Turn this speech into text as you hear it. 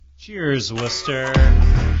Cheers, Worcester.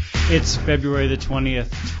 It's February the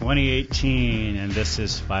 20th, 2018, and this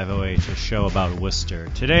is 508, a show about Worcester.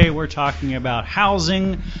 Today we're talking about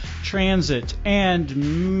housing, transit,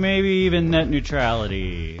 and maybe even net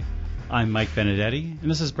neutrality. I'm Mike Benedetti,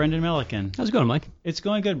 and this is Brendan Milliken. How's it going, Mike? It's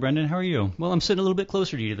going good, Brendan. How are you? Well, I'm sitting a little bit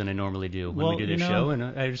closer to you than I normally do when we do this show, and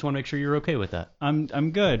I just want to make sure you're okay with that.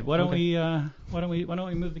 I'm good. Why don't we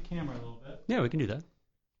move the camera a little bit? Yeah, we can do that.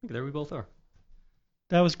 Look, there we both are.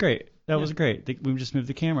 That was great. That was great. We just moved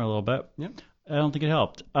the camera a little bit. Yep. I don't think it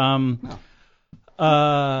helped. No.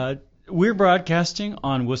 We're broadcasting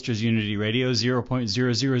on Worcester's Unity Radio,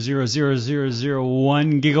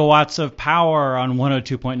 0.0000001 gigawatts of power on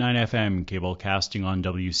 102.9 FM, cable casting on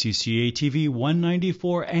WCCA TV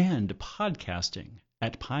 194, and podcasting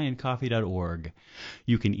at pieandcoffee.org.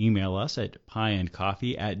 You can email us at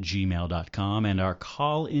pieandcoffee@gmail.com, and our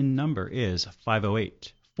call-in number is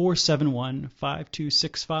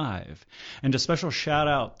 508-471-5265. And a special shout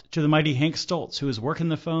out to the mighty Hank Stoltz, who is working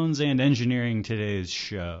the phones and engineering today's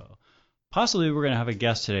show. Possibly we're going to have a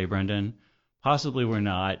guest today, Brendan. Possibly we're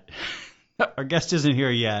not. Our guest isn't here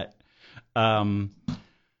yet. How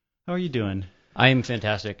are you doing? I am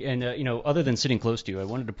fantastic. And, other than sitting close to you, I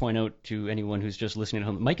wanted to point out to anyone who's just listening at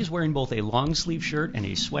home, Mike is wearing both a long-sleeve shirt and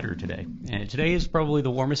a sweater today. And today is probably the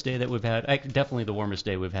warmest day that we've had, definitely the warmest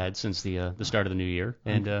day we've had since the start of the new year.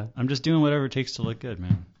 And I'm just doing whatever it takes to look good,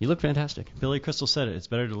 man. You look fantastic. Billy Crystal said it. It's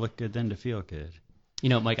better to look good than to feel good. You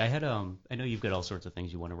know, Mike, I know you've got all sorts of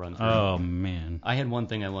things you want to run through. Oh, man. I had one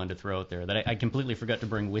thing I wanted to throw out there that I completely forgot to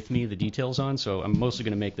bring with me the details on, so I'm mostly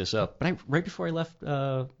going to make this up. But right before I left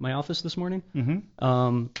my office this morning,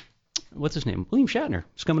 what's his name? William Shatner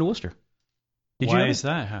is coming to Worcester. Why is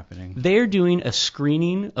that happening? They're doing a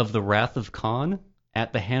screening of The Wrath of Khan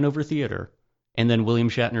at the Hanover Theater, and then William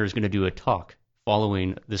Shatner is going to do a talk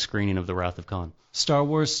following the screening of The Wrath of Khan. Star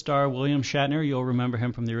Wars star William Shatner, you'll remember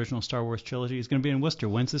him from the original Star Wars trilogy. He's going to be in Worcester.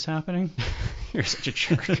 When's this happening? You're such a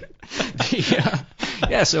jerk. Yeah.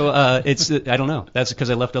 So it's I don't know. That's because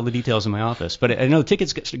I left all the details in my office. But I know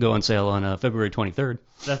tickets get to go on sale on February 23rd.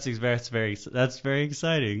 That's very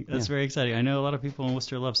exciting. That's very exciting. I know a lot of people in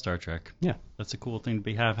Worcester love Star Trek. Yeah, that's a cool thing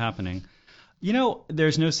to have happening. You know,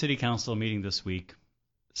 there's no city council meeting this week,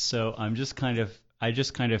 so I just kind of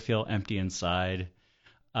feel empty inside.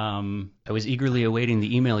 I was eagerly awaiting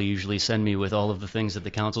the email you usually send me with all of the things that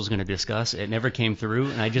the council's going to discuss. It never came through,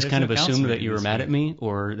 and I just kind of assumed that you were mad at me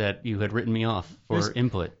or that you had written me off for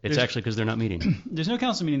input. It's actually because they're not meeting. There's no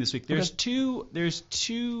council meeting this week. There's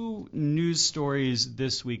two news stories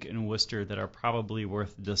this week in Worcester that are probably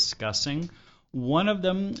worth discussing. One of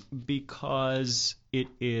them because it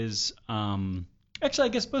is actually, I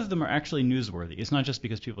guess both of them are actually newsworthy. It's not just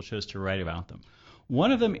because people chose to write about them.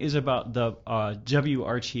 One of them is about the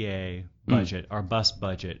WRTA budget, our bus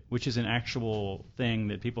budget, which is an actual thing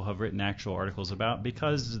that people have written actual articles about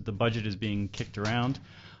because the budget is being kicked around.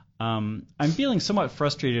 I'm feeling somewhat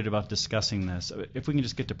frustrated about discussing this. If we can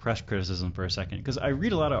just get to press criticism for a second, because I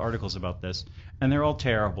read a lot of articles about this, and they're all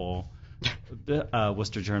terrible.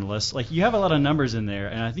 Worcester journalists, like, you have a lot of numbers in there,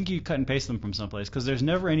 and I think you cut and paste them from someplace, because there's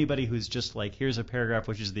never anybody who's just like, here's a paragraph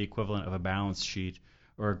which is the equivalent of a balance sheet,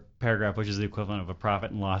 or a paragraph which is the equivalent of a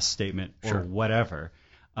profit and loss statement, or whatever.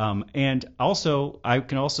 And also, I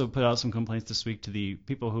can also put out some complaints this week to the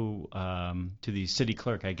people who, to the city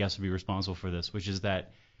clerk, I guess, would be responsible for this, which is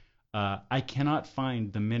that I cannot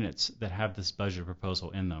find the minutes that have this budget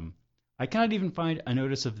proposal in them. I cannot even find a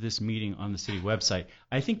notice of this meeting on the city website.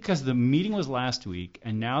 I think because the meeting was last week,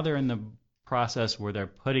 and now they're in the process where they're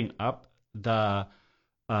putting up the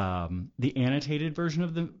annotated version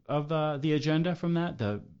of the agenda from that,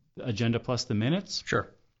 the agenda plus the minutes. Sure.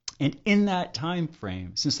 And in that time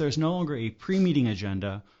frame, since there's no longer a pre-meeting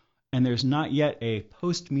agenda and there's not yet a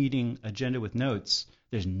post-meeting agenda with notes,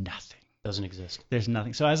 there's nothing. Doesn't exist. There's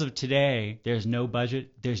nothing. So as of today, there's no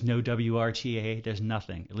budget, there's no WRTA, there's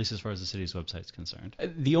nothing, at least as far as the city's website is concerned.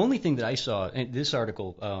 The only thing that I saw in this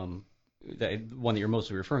article, the one that you're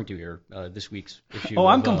mostly referring to here, this week's issue.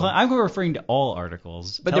 I'm referring to all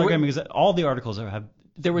articles. But because all the articles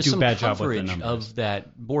there was do some bad job with the coverage numbers. Of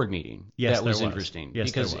that board meeting. Yes, that was interesting.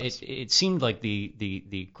 Yes, because there was. It seemed like the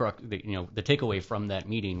takeaway from that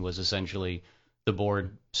meeting was essentially the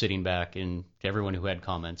board sitting back, and to everyone who had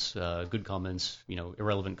comments, good comments,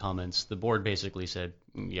 irrelevant comments, the board basically said,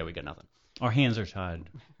 yeah, we got nothing. Our hands are tied.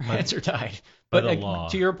 Hands are tied. By But the law.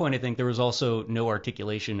 to your point, I think there was also no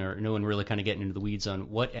articulation or no one really kind of getting into the weeds on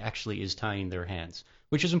what actually is tying their hands,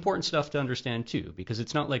 which is important stuff to understand too, because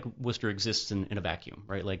it's not like Worcester exists in a vacuum,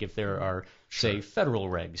 right? Like if there are, say, federal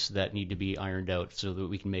regs that need to be ironed out so that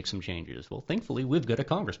we can make some changes. Well, thankfully, we've got a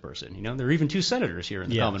congressperson. There are even 2 senators here in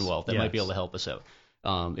the Commonwealth that might be able to help us out.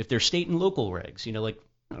 If there's state and local regs, like,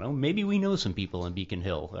 I don't know, maybe we know some people in Beacon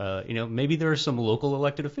Hill. Maybe there are some local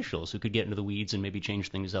elected officials who could get into the weeds and maybe change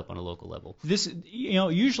things up on a local level. This,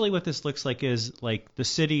 usually what this looks like is like the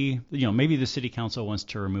city, maybe the city council wants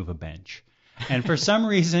to remove a bench. And for some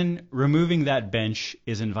reason, removing that bench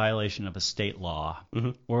is in violation of a state law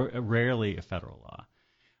or rarely a federal law.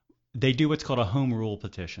 They do what's called a home rule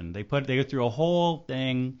petition. They go through a whole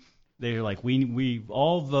thing. They're like, we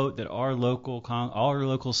all vote that our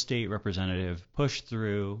local state representative pushed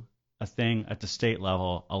through a thing at the state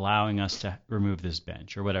level allowing us to remove this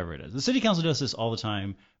bench or whatever it is. The city council does this all the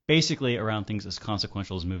time, basically around things as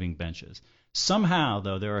consequential as moving benches. Somehow,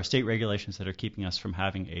 though, there are state regulations that are keeping us from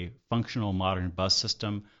having a functional modern bus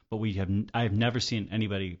system, but I have never seen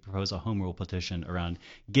anybody propose a home rule petition around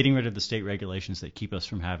getting rid of the state regulations that keep us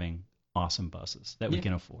from having awesome buses that we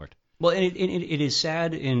can afford. Well, and it is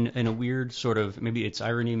sad in a weird sort of, maybe it's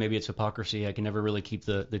irony, maybe it's hypocrisy. I can never really keep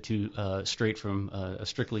the two straight from a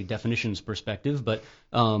strictly definitions perspective. But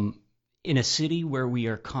in a city where we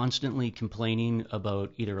are constantly complaining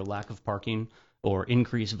about either a lack of parking or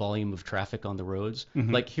increased volume of traffic on the roads,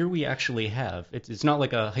 like here we actually have, it's not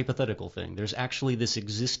like a hypothetical thing. There's actually this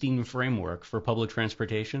existing framework for public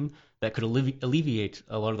transportation that could alleviate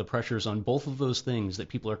a lot of the pressures on both of those things that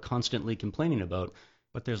people are constantly complaining about.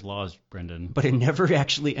 But there's laws, Brendan. But it never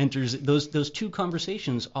actually enters. Those two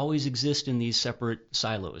conversations always exist in these separate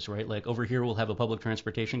silos, right? Like over here we'll have a public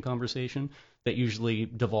transportation conversation that usually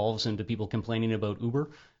devolves into people complaining about Uber.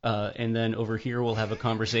 And then over here we'll have a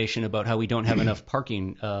conversation about how we don't have enough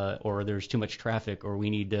parking or there's too much traffic or we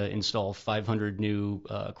need to install 500 new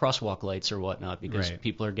crosswalk lights or whatnot because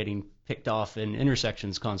people are getting picked off in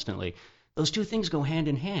intersections constantly. Those two things go hand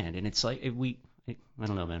in hand. And it's like I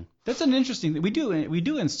don't know, man. That's an interesting thing. We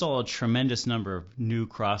do install a tremendous number of new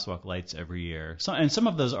crosswalk lights every year. And some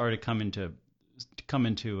of those are to come into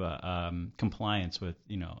compliance with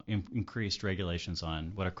increased regulations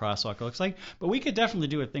on what a crosswalk looks like. But we could definitely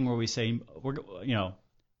do a thing where we say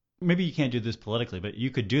maybe you can't do this politically, but you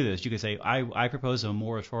could do this. You could say I propose a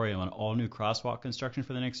moratorium on all new crosswalk construction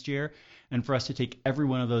for the next year, and for us to take every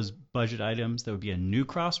one of those budget items that would be a new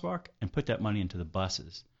crosswalk and put that money into the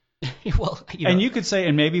buses. Well, and you could say,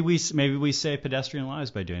 and maybe we save pedestrian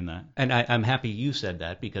lives by doing that. And I'm happy you said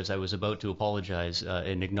that because I was about to apologize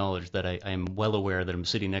and acknowledge that I am well aware that I'm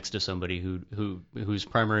sitting next to somebody whose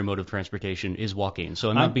primary mode of transportation is walking.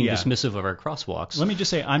 So I'm not being dismissive of our crosswalks. Let me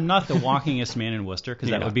just say, I'm not the walkingest man in Worcester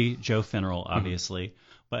because that would be Joe Finnerl, obviously.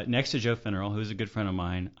 But next to Joe Finnerl, who's a good friend of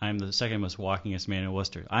mine, I'm the second most walkingest man in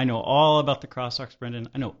Worcester. I know all about the crosswalks, Brendan.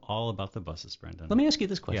 I know all about the buses, Brendan. Let me ask you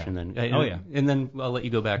this question then. And then I'll let you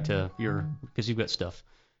go back to because you've got stuff.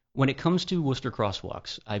 When it comes to Worcester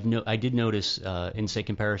crosswalks, I did notice in, say,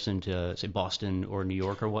 comparison to, say, Boston or New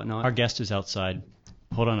York or whatnot. Our guest is outside.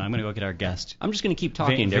 Hold on, I'm going to go get our guest. I'm just going to keep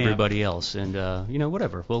talking to everybody else and,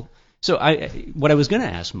 whatever. Well, so what I was going to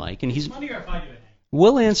ask Mike, and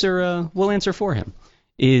we'll answer for him.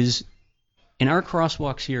 Is in our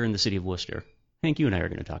crosswalks here in the city of Worcester, Hank, you and I are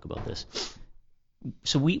going to talk about this.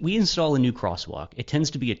 So we install a new crosswalk. It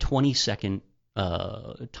tends to be a 20-second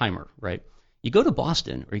timer, right? You go to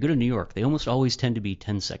Boston or you go to New York, they almost always tend to be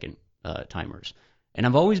 10-second timers. And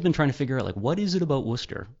I've always been trying to figure out, like, what is it about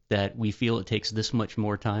Worcester that we feel it takes this much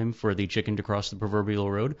more time for the chicken to cross the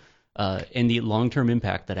proverbial road? And the long-term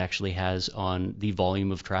impact that actually has on the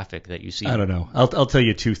volume of traffic that you see. I don't know. I'll tell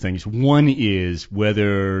you two things. One is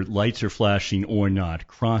whether lights are flashing or not.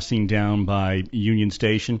 Crossing down by Union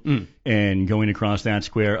Station and going across that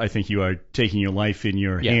square, I think you are taking your life in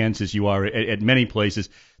your hands as you are at many places.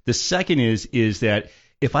 The second is that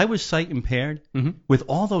if I was sight impaired, with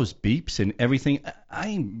all those beeps and everything,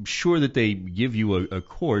 I'm sure that they give you a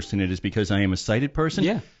course, and it is because I am a sighted person.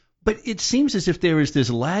 Yeah. But it seems as if there is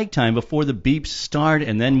this lag time before the beeps start,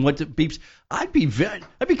 and then what the beeps. I'd be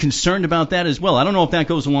concerned about that as well. I don't know if that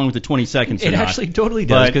goes along with the 20 seconds. It actually totally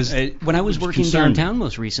does, because when I was working downtown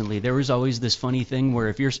most recently, there was always this funny thing where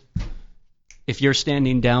if you're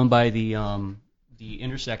standing down by the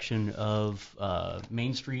intersection of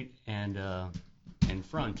Main Street and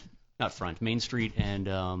Main Street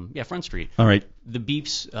and Front Street. All right. The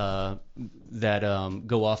beeps that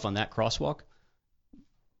go off on that crosswalk.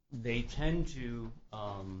 They tend to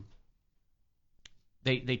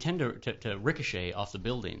they tend to ricochet off the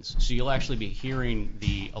buildings. So you'll actually be hearing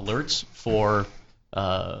the alerts for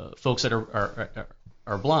folks that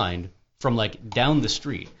are blind from like down the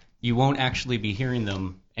street. You won't actually be hearing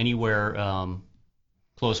them anywhere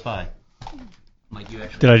close by. Mike, you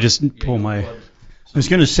actually Did I just pull my? I was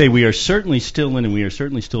going to say we are certainly still in and we are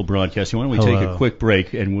certainly still broadcasting. Why don't we take a quick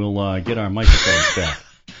break and we'll get our microphones back.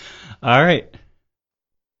 All right.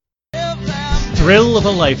 Thrill of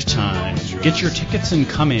a lifetime. Get your tickets and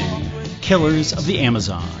come in. Killers of the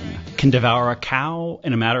Amazon can devour a cow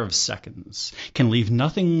in a matter of seconds, can leave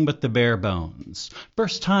nothing but the bare bones.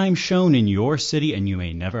 First time shown in your city, and you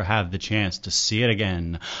may never have the chance to see it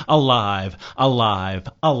again. Alive, alive,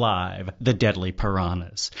 alive, the deadly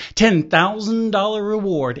piranhas. $10,000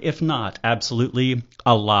 reward, if not absolutely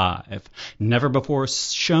alive. Never before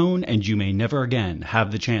shown, and you may never again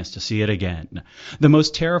have the chance to see it again. The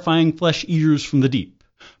most terrifying flesh eaters from the deep.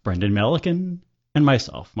 Brendan Melican and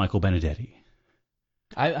myself, Michael Benedetti.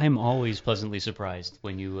 I'm always pleasantly surprised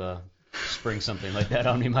when you spring something like that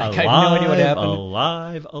on me, Mike. Alive, I have no idea what happened.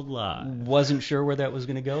 Alive, alive. Wasn't sure where that was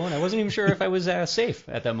going to go, and I wasn't even sure if I was safe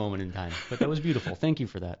at that moment in time. But that was beautiful. Thank you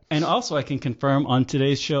for that. And also, I can confirm on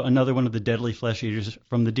today's show, another one of the deadly flesh eaters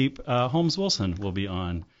from the deep, Holmes Wilson, will be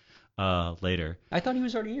on later. I thought he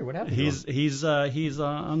was already here. What happened? He's on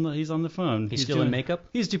the phone. He's still in makeup?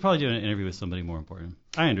 He's probably doing an interview with somebody more important.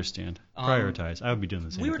 I understand. Prioritize. I would be doing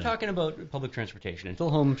the same. We were thing. talking about public transportation until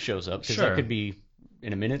Holmes shows up, because Sure. that could be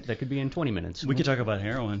in a minute, that could be in 20 minutes. We could talk about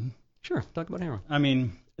heroin. Sure, talk about heroin. I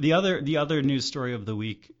mean, the other news story of the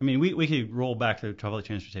week. I mean, we could roll back to public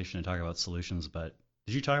transportation and talk about solutions, but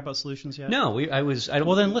did you talk about solutions yet? No, I don't.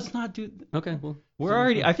 Well, then let's not do. Okay, well, We're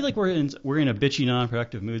already. I feel like we're in a bitchy,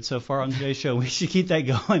 non-productive mood so far on today's show. We should keep that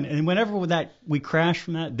going. And whenever we crash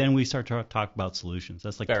from that, then we start to talk about solutions.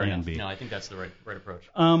 That's like fair plan enough. B. No, I think that's the right approach.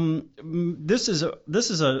 This is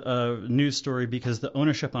a news story because the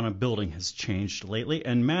ownership on a building has changed lately,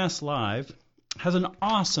 and Mass Live has an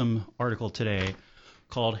awesome article today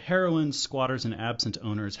called "Heroin, Squatters, and Absent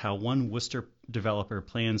Owners: How One Worcester Developer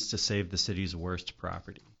Plans to Save the City's Worst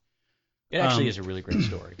Property." It actually is a really great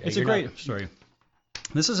story. It's a great story.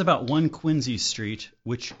 This is about 1 Quincy Street,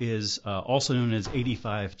 which is also known as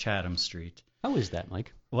 85 Chatham Street. How is that,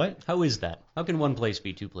 Mike? What? How is that? How can one place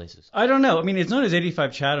be two places? I don't know. I mean, it's known as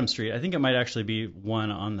 85 Chatham Street. I think it might actually be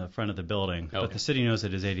one on the front of the building, Okay. but the city knows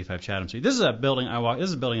it is 85 Chatham Street. This is a building This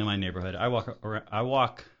is a building in my neighborhood. I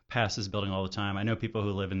walk past this building all the time. I know people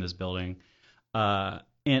who live in this building.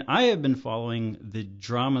 And I have been following the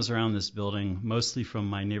dramas around this building mostly from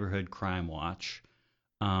my neighborhood crime watch.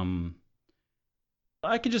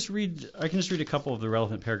 I can just read a couple of the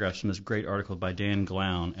relevant paragraphs from this great article by Dan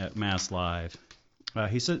Glown at Mass Live.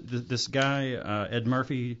 He said this guy, Ed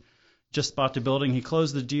Murphy, just bought the building. He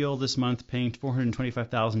closed the deal this month, paying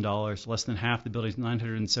 $425,000, less than half the building's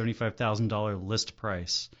 $975,000 list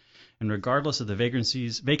price. And regardless of the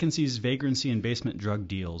vacancies, vagrancy, and basement drug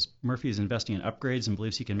deals, Murphy is investing in upgrades and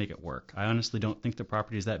believes he can make it work. I honestly don't think the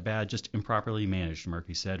property is that bad, just improperly managed,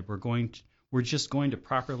 Murphy said. We're just going to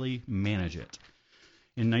properly manage it.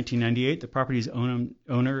 In 1998, the property's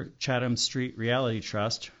owner, Chatham Street Realty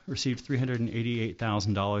Trust, received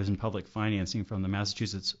 $388,000 in public financing from the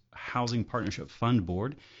Massachusetts Housing Partnership Fund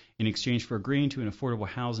Board in exchange for agreeing to an affordable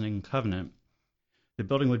housing covenant. The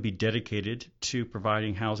building would be dedicated to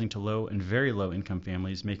providing housing to low and very low income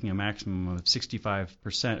families, making a maximum of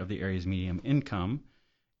 65% of the area's median income.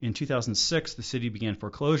 In 2006, the city began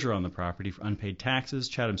foreclosure on the property for unpaid taxes.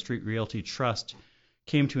 Chatham Street Realty Trust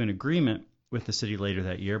came to an agreement with the city later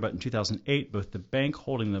that year, but in 2008, both the bank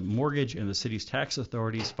holding the mortgage and the city's tax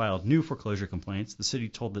authorities filed new foreclosure complaints. The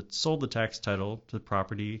city sold the tax title to the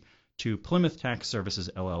property to Plymouth Tax Services,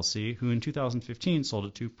 LLC, who in 2015 sold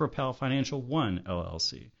it to Propel Financial One,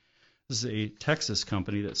 LLC. This is a Texas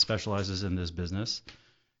company that specializes in this business.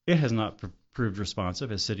 It has not proved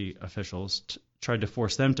responsive as city officials tried to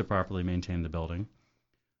force them to properly maintain the building.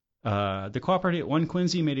 The cooperative at 1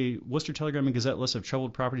 Quincy made a Worcester Telegram and Gazette list of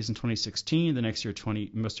troubled properties in 2016. The next year,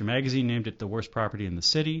 Worcester Magazine named it the worst property in the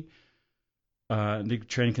city. The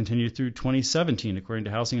trend continued through 2017. According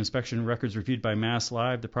to housing inspection records reviewed by Mass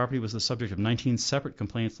Live, the property was the subject of 19 separate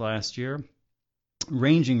complaints last year,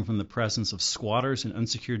 ranging from the presence of squatters and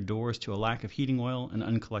unsecured doors to a lack of heating oil and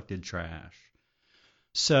uncollected trash.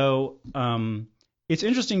 So it's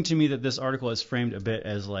interesting to me that this article is framed a bit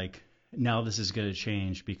as like, now this is going to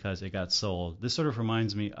change because it got sold. This sort of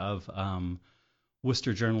reminds me of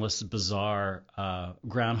Worcester journalist's bizarre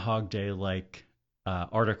Groundhog Day-like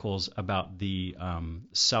articles about the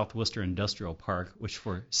South Worcester Industrial Park, which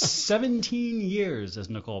for 17 years, as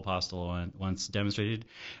Nicole Apostolo once demonstrated,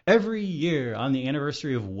 every year on the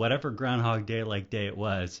anniversary of whatever Groundhog Day-like day it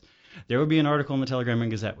was, there would be an article in the Telegram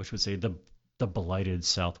and Gazette which would say the blighted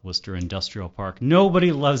South Worcester Industrial Park.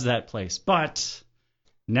 Nobody loves that place, but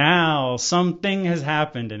now something has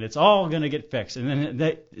happened and it's all going to get fixed. And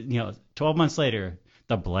then 12 months later,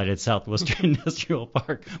 the blighted South Worcester Industrial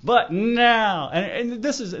Park. But now, and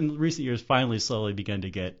this is in recent years finally slowly begun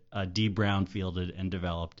to get de-brownfielded and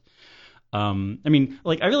developed. I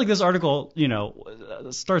feel like this article,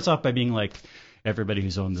 starts off by being like, everybody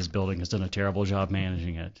who's owned this building has done a terrible job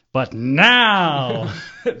managing it. But now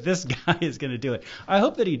this guy is going to do it. I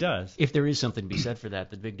hope that he does. If there is something to be said for that,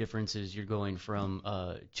 the big difference is you're going from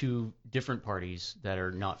two different parties that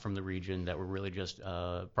are not from the region, that were really just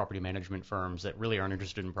property management firms that really aren't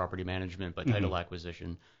interested in property management but title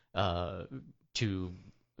acquisition, to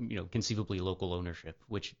conceivably local ownership,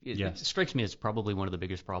 which it strikes me as probably one of the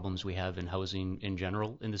biggest problems we have in housing in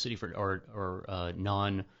general in the city for or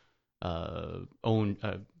non own,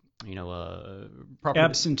 property.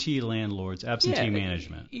 Absentee landlords, absentee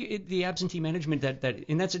management. The absentee management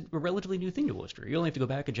and that's a relatively new thing to Worcester. You only have to go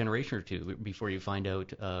back a generation or two before you find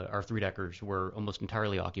out our three-deckers were almost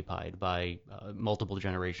entirely occupied by multiple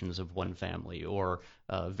generations of one family or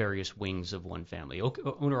various wings of one family.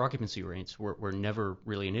 Owner occupancy rates were never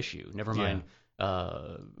really an issue. Never mind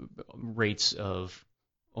rates of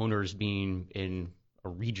owners being in a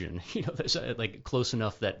region, that's like close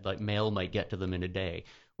enough that like mail might get to them in a day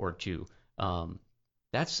or two.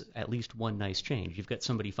 That's at least one nice change. You've got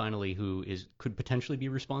somebody finally who could potentially be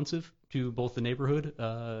responsive to both the neighborhood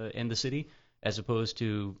and the city, as opposed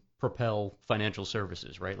to propel financial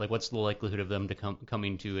services, right? Like, what's the likelihood of them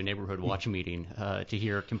coming to a neighborhood watch meeting to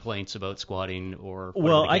hear complaints about squatting or?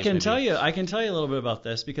 Well, I can tell you a little bit about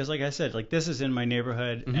this because, like I said, like this is in my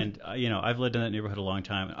neighborhood, and I've lived in that neighborhood a long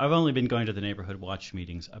time. I've only been going to the neighborhood watch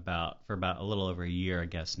meetings for about a little over a year, I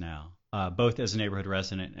guess now. Both as a neighborhood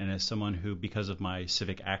resident and as someone who, because of my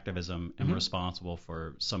civic activism, am responsible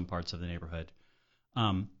for some parts of the neighborhood.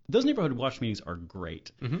 Those neighborhood watch meetings are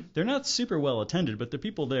great. They're not super well attended, but the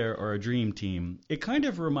people there are a dream team. It kind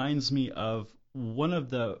of reminds me of one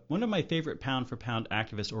of my favorite pound for pound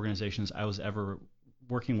activist organizations I was ever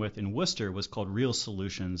working with in Worcester was called Real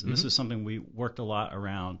Solutions, and this is something we worked a lot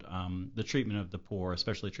around, the treatment of the poor,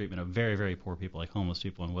 especially treatment of very, very poor people like homeless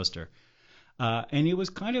people in Worcester. And it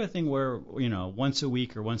was kind of a thing where, once a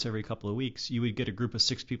week or once every couple of weeks, you would get a group of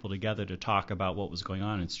 6 people together to talk about what was going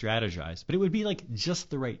on and strategize. But it would be like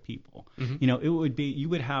just the right people. It would be, you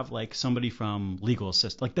would have like somebody from legal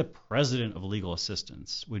assistance, like the president of legal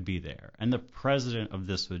assistance would be there, and the president of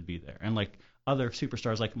this would be there, and like other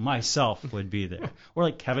superstars like myself would be there, or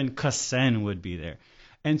like Kevin Kassen would be there.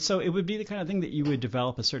 And so it would be the kind of thing that you would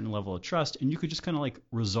develop a certain level of trust, and you could just kind of like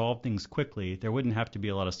resolve things quickly. There wouldn't have to be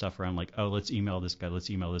a lot of stuff around like, oh, let's email this guy,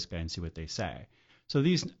 and see what they say. So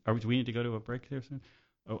do we need to go to a break there soon?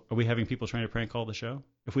 Oh, are we having people trying to prank call the show?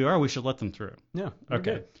 If we are, we should let them through. Yeah.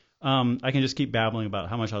 Okay. Good. I can just keep babbling about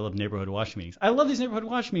how much I love neighborhood watch meetings. I love these neighborhood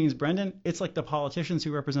watch meetings, Brendan. It's like the politicians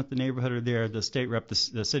who represent the neighborhood are there, the state rep, the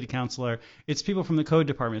city councilor. It's people from the code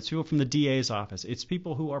department. It's people from the DA's office. It's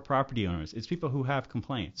people who are property owners. It's people who have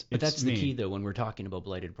complaints. But that's the key, though, when we're talking about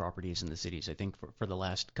blighted properties in the cities. I think for the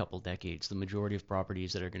last couple decades, the majority of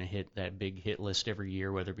properties that are going to hit that big hit list every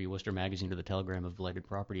year, whether it be Worcester Magazine or the Telegram of blighted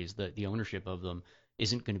properties, the ownership of them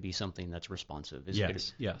isn't going to be something that's responsive.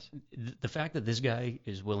 Yes. The fact that this guy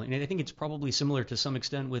is willing, and I think it's probably similar to some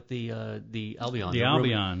extent with the Albion. The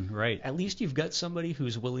Albion, right. At least you've got somebody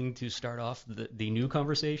who's willing to start off the new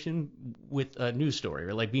conversation with a news story,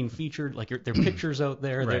 or like being featured, like their pictures out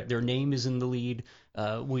there, right. their name is in the lead.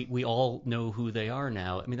 We all know who they are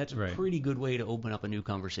now. I mean, that's a right. pretty good way to open up a new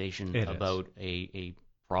conversation about a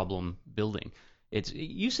problem building.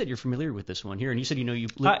 You said you're familiar with this one here, and you said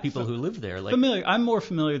people who live there. Like, familiar. I'm more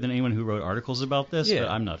familiar than anyone who wrote articles about this, but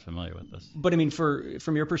I'm not familiar with this. But I mean,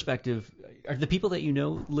 from your perspective, are the people that you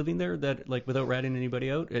know living there that, like, without ratting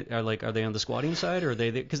anybody out, are they on the squatting side, or are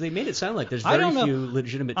they? Because they made it sound like there's very few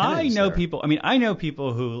legitimate tenants. I know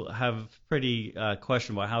people who have pretty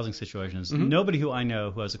questionable housing situations. Nobody who I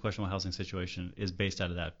know who has a questionable housing situation is based out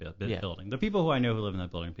of that building. The people who I know who live in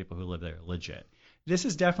that building, people who live there, are legit. This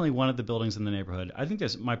is definitely one of the buildings in the neighborhood. I think there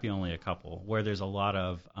might be only a couple where there's a lot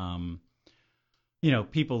of,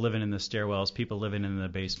 people living in the stairwells, people living in the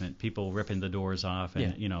basement, people ripping the doors off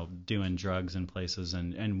and, doing drugs in places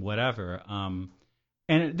and whatever.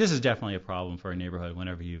 And this is definitely a problem for a neighborhood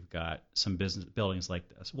whenever you've got some business buildings like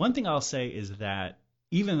this. One thing I'll say is that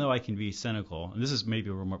even though I can be cynical, and this is maybe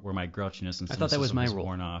where my grouchiness and I thought that was my cynicism is role.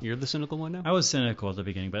 worn off. You're the cynical one now? I was cynical at the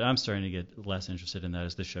beginning, but I'm starting to get less interested in that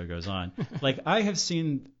as the show goes on. Like, I have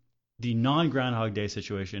seen the non-Groundhog Day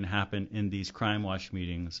situation happen in these Crime Watch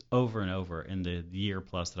meetings over and over in the year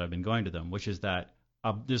plus that I've been going to them, which is that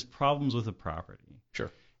there's problems with the property.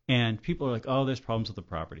 Sure. And people are like, oh, there's problems with the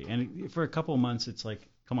property. And for a couple of months, it's like,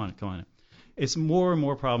 come on. It's more and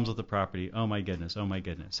more problems with the property. Oh, my goodness.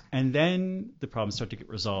 And then the problems start to get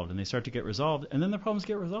resolved, and they start to get resolved, and then the problems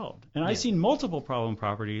get resolved. And I've seen multiple problem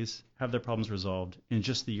properties have their problems resolved in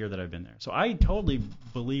just the year that I've been there. So I totally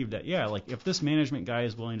believe that, yeah, like if this management guy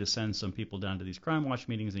is willing to send some people down to these Crime Watch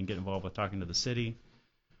meetings and get involved with talking to the city,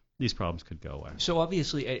 these problems could go away. So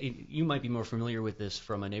obviously, you might be more familiar with this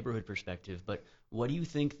from a neighborhood perspective, but what do you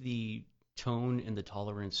think the tone and the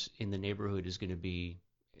tolerance in the neighborhood is going to be?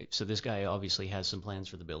 So this guy obviously has some plans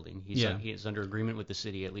for the building. He is under agreement with the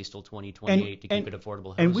city at least till 2028 to keep it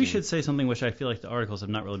affordable housing. And we should say something which I feel like the articles have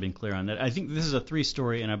not really been clear on. That I think this is a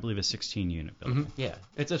 3-story and I believe a 16-unit building. Mm-hmm. Yeah,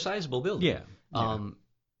 it's a sizable building. Yeah.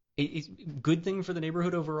 It's good thing for the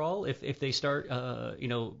neighborhood overall if they start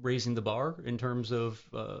raising the bar in terms of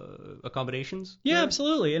accommodations. Yeah,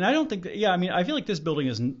 absolutely. And I don't think that, I feel like this building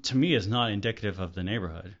is not indicative of the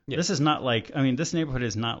neighborhood. Yeah. This is not like, this neighborhood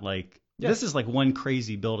is not like, this is like one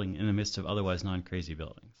crazy building in the midst of otherwise non-crazy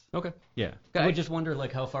buildings. Okay. Yeah. I just wonder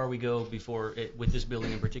like how far we go with this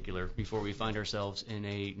building in particular before we find ourselves in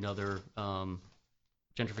another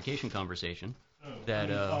gentrification conversation.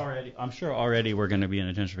 I'm sure already we're going to be in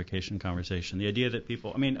a gentrification conversation. The idea that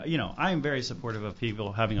people, I'm very supportive of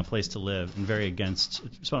people having a place to live and very against,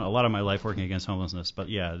 spent a lot of my life working against homelessness. But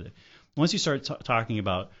yeah, once you start talking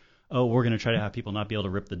about, oh, we're going to try to have people not be able to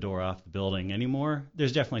rip the door off the building anymore,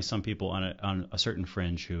 there's definitely some people on a certain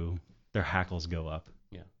fringe who their hackles go up.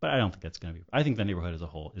 Yeah. But I don't think that's going to be. I think the neighborhood as a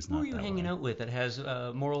whole is not. Who are you hanging out with that has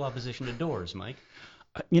moral opposition to doors, Mike?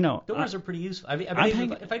 Doors are pretty useful.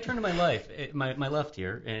 If I turn to my left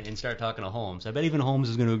here, and start talking to Holmes, I bet even Holmes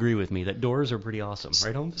is going to agree with me that doors are pretty awesome,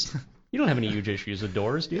 right, Holmes? You don't have any huge issues with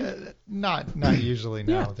doors, do you? Not usually.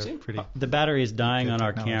 No, they're pretty. The battery is dying on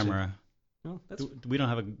our technology. camera. No, we don't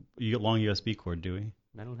have a long USB cord, do we?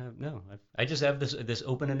 I don't have I just have this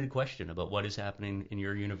open-ended question about what is happening in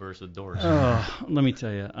your universe with doors. Oh, let me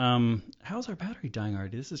tell you. How's our battery dying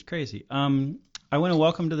already? This is crazy. I want to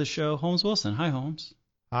welcome to the show Holmes Wilson. Hi, Holmes.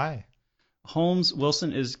 Hi. Holmes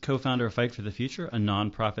Wilson is co-founder of Fight for the Future, a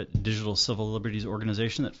nonprofit digital civil liberties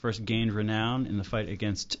organization that first gained renown in the fight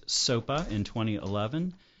against SOPA in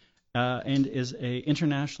 2011, and is a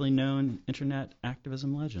internationally known internet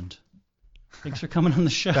activism legend. Thanks for coming on the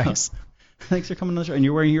show. Thanks for coming on the show. And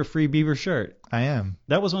you're wearing your Free Bieber shirt. I am.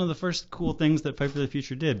 That was one of the first cool things that Fight for the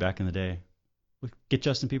Future did back in the day. Get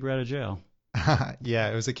Justin Bieber out of jail. Yeah,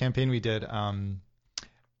 it was a campaign we did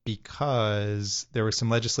because there was some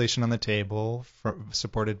legislation on the table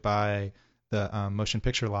supported by the motion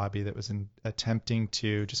picture lobby that was attempting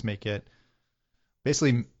to just make it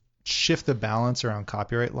basically shift the balance around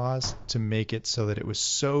copyright laws to make it so that it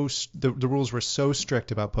was the rules were so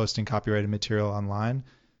strict about posting copyrighted material online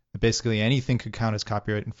that basically anything could count as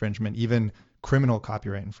copyright infringement, even criminal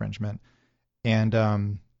copyright infringement. And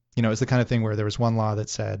it's the kind of thing where there was one law that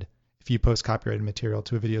said if you post copyrighted material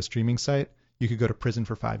to a video streaming site, you could go to prison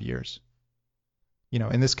for 5 years.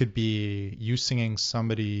 And this could be you singing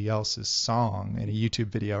somebody else's song in a YouTube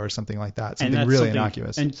video or something like that. Something really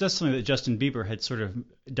innocuous. And that's something that Justin Bieber had sort of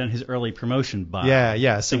done his early promotion by.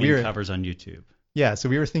 So singing covers on YouTube. Yeah, so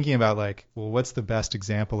we were thinking about what's the best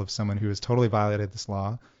example of someone who has totally violated this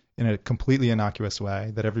law in a completely innocuous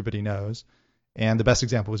way that everybody knows. And the best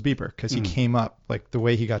example was Bieber, because he came up, the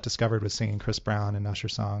way he got discovered was singing Chris Brown and Usher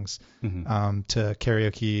songs to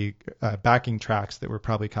karaoke backing tracks that were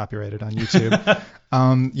probably copyrighted on YouTube.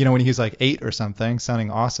 When he was 8 or something,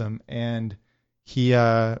 sounding awesome. And he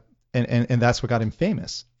and that's what got him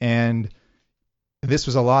famous. And this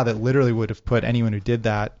was a law that literally would have put anyone who did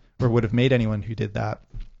that, or would have made anyone who did that,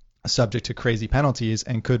 subject to crazy penalties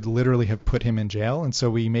and could literally have put him in jail. And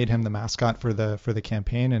so we made him the mascot for the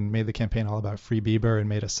campaign and made the campaign all about Free Bieber and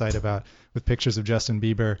made a site with pictures of Justin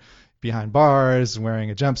Bieber behind bars,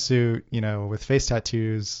 wearing a jumpsuit, with face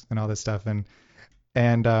tattoos and all this stuff, and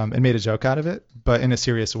made a joke out of it, but in a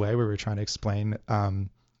serious way where we were trying to explain,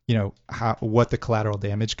 what the collateral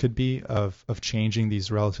damage could be of changing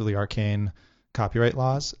these relatively arcane copyright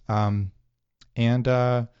laws.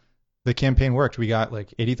 The campaign worked. We got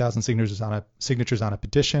 80,000 signatures on a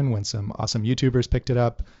petition when some awesome YouTubers picked it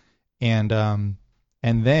up, and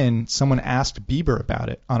then someone asked Bieber about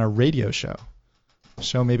it on a radio show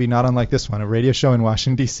maybe not unlike this one, a radio show in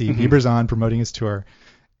Washington D.C. Bieber's on promoting his tour,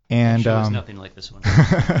 And Show is nothing like this one.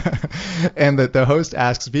 and the host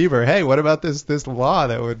asks Bieber, hey, what about this law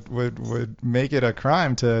that would make it a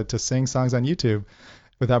crime to sing songs on YouTube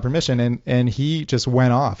without permission? And he just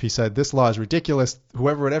went off. He said, this law is ridiculous.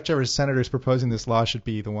 Whichever senator is proposing this law should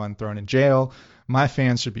be the one thrown in jail. My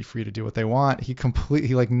fans should be free to do what they want. He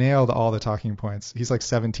nailed all the talking points. He's like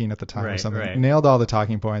 17 at the time or something. Right. Nailed all the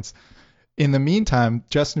talking points. In the meantime,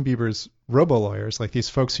 Justin Bieber's robo-lawyers, like these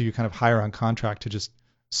folks who you kind of hire on contract to just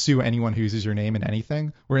sue anyone who uses your name in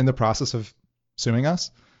anything, were in the process of suing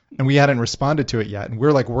us. And we hadn't responded to it yet. And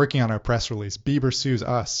we're like working on our press release. Bieber sues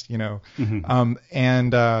us, you know. Mm-hmm.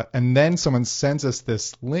 And then someone sends us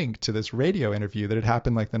this link to this radio interview that had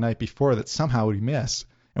happened like the night before that somehow we missed.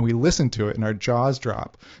 And we listened to it and our jaws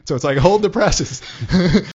drop. So it's like, hold the presses.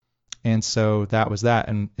 And so that was that.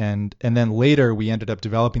 And then later we ended up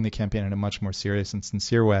developing the campaign in a much more serious and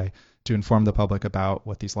sincere way to inform the public about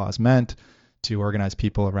what these laws meant, to organize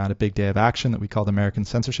people around a big day of action that we called American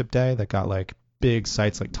Censorship Day, that got like big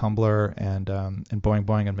sites like Tumblr and Boing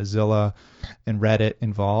Boing and Mozilla and Reddit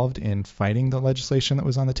involved in fighting the legislation that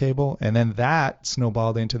was on the table. And then that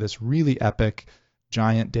snowballed into this really epic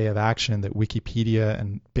giant day of action that Wikipedia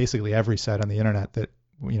and basically every site on the internet that,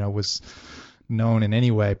 you know, was known in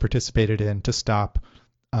any way participated in to stop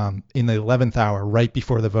in the 11th hour, right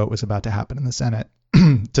before the vote was about to happen in the Senate,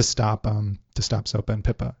 to stop SOPA and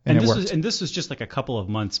PIPA. And it worked. This was just like a couple of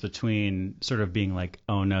months between sort of being like,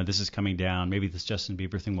 oh no, this is coming down. Maybe this Justin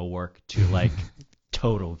Bieber thing will work, to like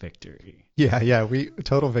total victory. Yeah,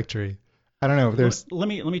 total victory. I don't know. Let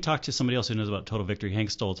me talk to somebody else who knows about total victory. Hank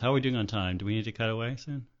Stoltz. How are we doing on time? Do we need to cut away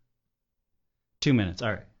soon? 2 minutes. All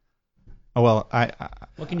right. Oh well,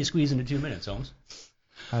 What can you squeeze into 2 minutes, Holmes?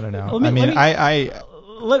 I don't know. Let me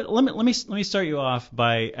start you off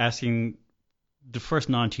by asking the first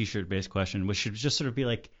non-T-shirt based question, which should just sort of be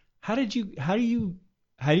like, how do you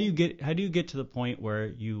get to the point where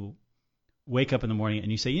you wake up in the morning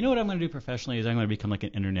and you say, you know what I'm going to do professionally is I'm going to become like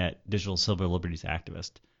an internet digital civil liberties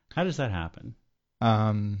activist. How does that happen?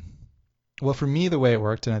 Well, for me, the way it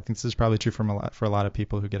worked, and I think this is probably true for a lot of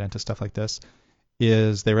people who get into stuff like this,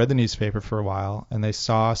 is they read the newspaper for a while and they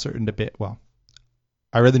saw a certain debate. Well,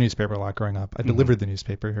 I read the newspaper a lot growing up. I delivered the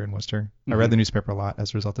newspaper here in Worcester. I read the newspaper a lot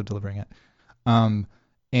as a result of delivering it. And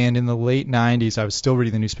in the late 90s, I was still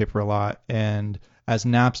reading the newspaper a lot. And as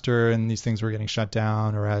Napster and these things were getting shut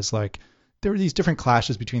down, or as like there were these different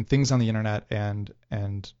clashes between things on the internet and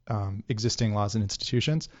existing laws and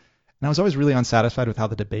institutions. And I was always really unsatisfied with how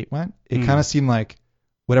the debate went. It kind of seemed like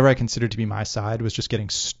whatever I considered to be my side was just getting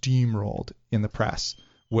steamrolled in the press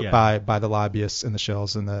by the lobbyists and the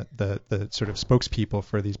shills and the sort of spokespeople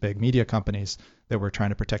for these big media companies that were trying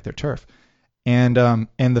to protect their turf. And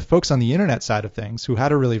the folks on the internet side of things, who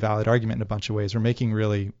had a really valid argument in a bunch of ways, were making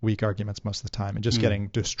really weak arguments most of the time and just getting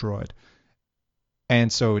destroyed. And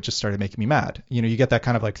so it just started making me mad. You know, you get that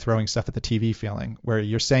kind of like throwing stuff at the TV feeling, where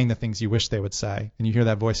you're saying the things you wish they would say, and you hear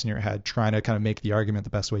that voice in your head trying to kind of make the argument the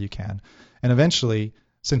best way you can. And eventually,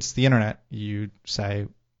 since it's the internet, you say,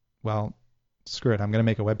 well, screw it, I'm going to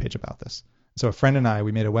make a webpage about this. So a friend and I,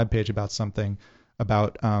 we made a webpage about something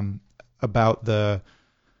about the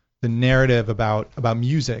narrative about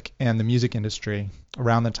music and the music industry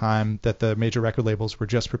around the time that the major record labels were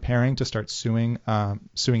just preparing to start suing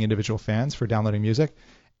individual fans for downloading music,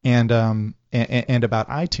 and about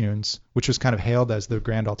iTunes, which was kind of hailed as the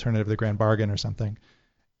grand alternative, the grand bargain or something.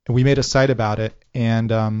 And we made a site about it,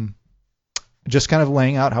 and just kind of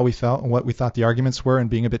laying out how we felt and what we thought the arguments were, and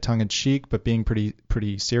being a bit tongue-in-cheek, but being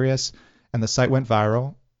pretty serious. And the site went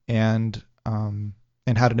viral, and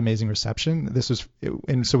had an amazing reception.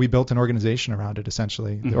 And so we built an organization around it,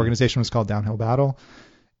 essentially. The organization was called Downhill Battle.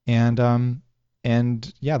 And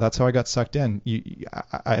yeah, that's how I got sucked in.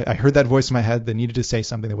 I heard that voice in my head that needed to say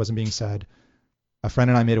something that wasn't being said. A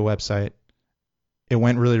friend and I made a website. It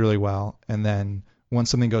went really, really well. And then once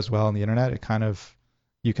something goes well on the internet, you kind of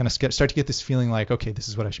start to get this feeling like, okay, this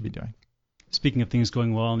is what I should be doing. Speaking of things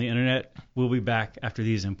going well on the internet, we'll be back after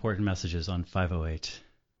these important messages on 508.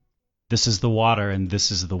 This is the water and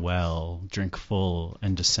this is the well. Drink full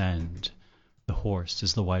and descend. The horse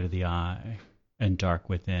is the white of the eye and dark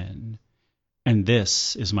within. And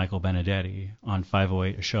this is Michael Benedetti on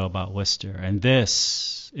 508, a show about Worcester. And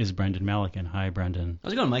this is Brendan Malikan. Hi, Brendan.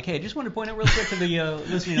 How's it going, Mike? Hey, I just wanted to point out real quick to the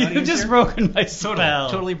listening audience. You've just broken my spell.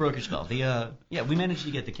 Totally broke your spell. We managed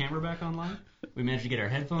to get the camera back online. We managed to get our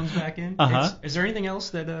headphones back in. Is there anything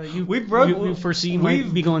else that you foresee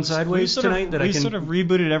might be going sideways tonight? We sort of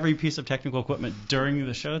rebooted every piece of technical equipment during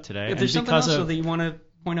the show today. If there's something else that you want to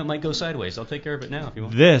point out might go sideways. I'll take care of it now if you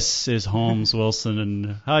want. This is Holmes Wilson,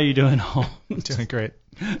 and how you doing, Holmes? Doing great.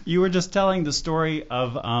 You were just telling the story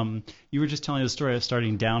of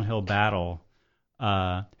starting Downhill Battle.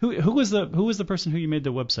 Who was the person who you made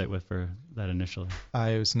the website with for that initially?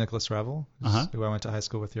 It was Nicholas Revel, who I went to high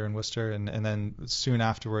school with here in Worcester, and then soon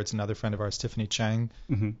afterwards, another friend of ours, Tiffany Cheng,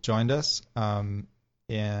 joined us,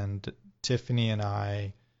 and Tiffany and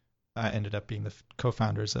I ended up being the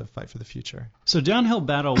co-founders of Fight for the Future. So Downhill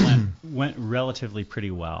Battle went relatively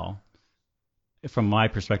pretty well, from my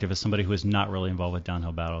perspective as somebody who was not really involved with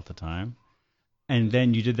Downhill Battle at the time. And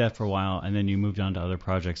then you did that for a while, and then you moved on to other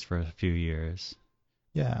projects for a few years.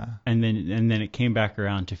 Yeah. And then it came back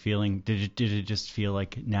around to feeling. Did it just feel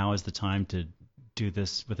like now is the time to do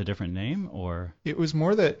this with a different name, or? It was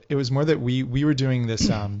more that we were doing this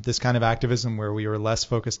this kind of activism where we were less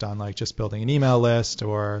focused on like just building an email list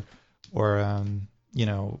or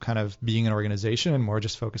kind of being an organization, and more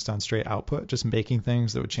just focused on straight output, just making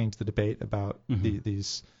things that would change the debate about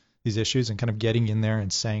these issues, and kind of getting in there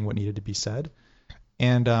and saying what needed to be said.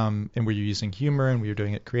 And we were using humor, and we were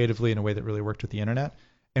doing it creatively in a way that really worked with the internet.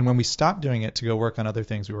 And when we stopped doing it to go work on other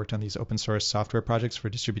things, we worked on these open source software projects for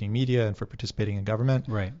distributing media and for participating in government.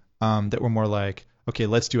 Right. That were more like, okay,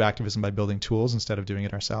 let's do activism by building tools instead of doing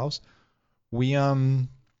it ourselves. We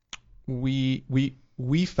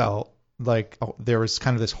felt like there was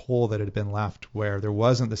kind of this hole that had been left where there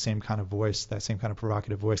wasn't the same kind of voice, that same kind of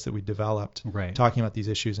provocative voice that we developed talking about these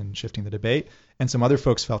issues and shifting the debate. And some other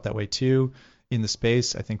folks felt that way too in the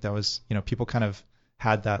space. I think that was, people kind of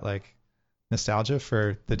had that like nostalgia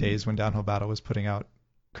for the days when Downhill Battle was putting out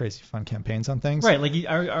crazy fun campaigns on things. Right. Like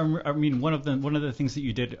I mean, one of the things that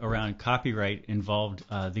you did around copyright involved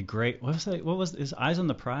the great, what was is Eyes on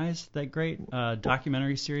the Prize, that great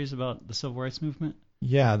documentary series about the civil rights movement?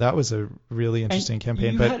 Yeah, that was a really interesting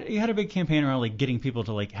campaign. You had a big campaign around like getting people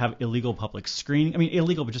to like have illegal public screening. I mean,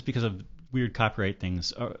 illegal, but just because of weird copyright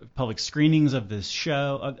things, public screenings of this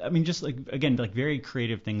show. I mean, just like, again, like very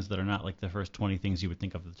creative things that are not like the first 20 things you would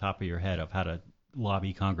think of at the top of your head of how to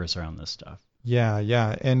lobby Congress around this stuff. Yeah.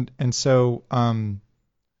 And so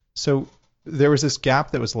there was this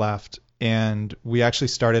gap that was left, and we actually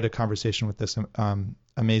started a conversation with this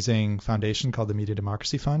amazing foundation called the Media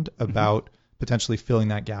Democracy Fund about potentially filling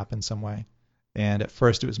that gap in some way. And at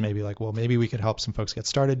first it was maybe like, well, maybe we could help some folks get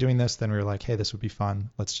started doing this. Then we were like, hey, this would be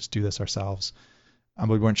fun. Let's just do this ourselves.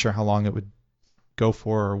 We weren't sure how long it would go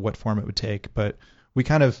for or what form it would take, but we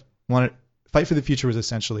kind of wanted, Fight for the Future was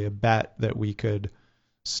essentially a bet that we could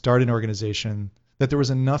start an organization, that there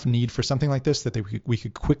was enough need for something like this that we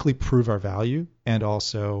could quickly prove our value, and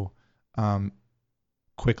also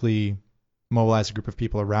quickly mobilize a group of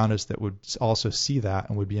people around us that would also see that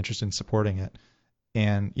and would be interested in supporting it,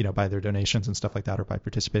 and by their donations and stuff like that, or by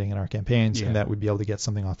participating in our campaigns, and that we'd be able to get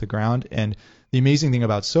something off the ground. And the amazing thing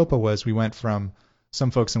about SOPA was we went from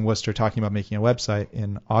some folks in Worcester talking about making a website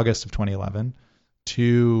in August of 2011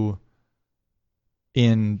 to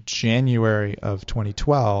in January of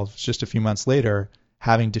 2012, just a few months later,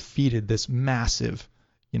 having defeated this massive,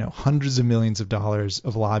 hundreds of millions of dollars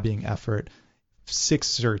of lobbying effort,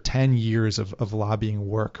 6 or 10 years of lobbying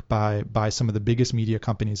work by some of the biggest media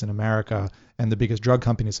companies in America and the biggest drug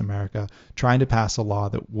companies in America, trying to pass a law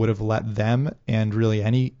that would have let them and really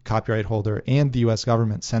any copyright holder and the U.S.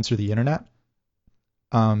 government censor the internet,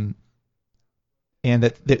 and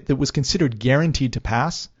that was considered guaranteed to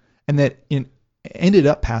pass, and that ended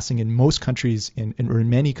up passing in most countries, in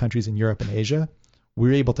many countries in Europe and Asia. We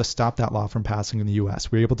were able to stop that law from passing in the U.S.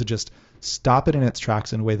 We were able to just stop it in its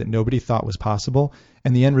tracks in a way that nobody thought was possible.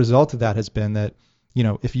 And the end result of that has been that,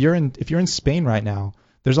 if you're in Spain right now,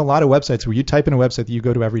 there's a lot of websites where you type in a website that you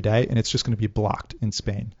go to every day, and it's just going to be blocked in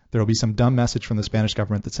Spain. There will be some dumb message from the Spanish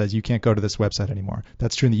government that says you can't go to this website anymore.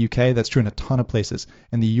 That's true in the UK. That's true in a ton of places.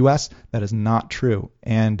 In the U.S., that is not true.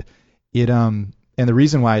 And the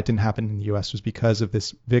reason why it didn't happen in the U.S. was because of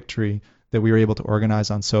this victory that we were able to organize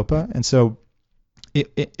on SOPA. And so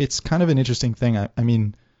it's kind of an interesting thing. I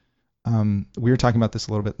mean, we were talking about this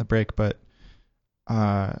a little bit in the break, but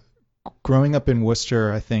growing up in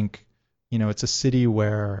Worcester, I think, it's a city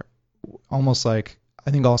where almost like,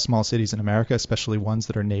 I think all small cities in America, especially ones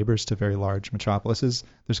that are neighbors to very large metropolises,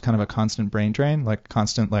 there's kind of a constant brain drain, not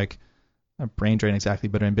a brain drain exactly,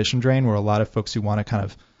 but an ambition drain, where a lot of folks who want to kind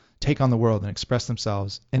of take on the world and express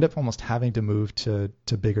themselves end up almost having to move to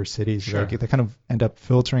bigger cities. Sure. They kind of end up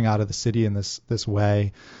filtering out of the city in this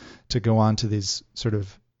way to go on to these sort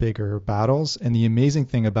of bigger battles. And the amazing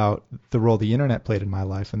thing about the role the internet played in my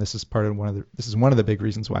life, and this is one of the big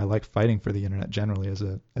reasons why I like fighting for the internet generally as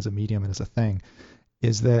a medium and as a thing,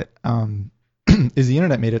 is that is the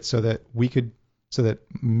internet made it so that we could so that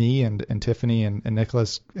me and Tiffany and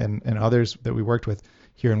Nicholas and others that we worked with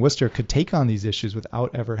here in Worcester could take on these issues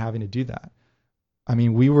without ever having to do that. I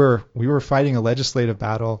mean, we were fighting a legislative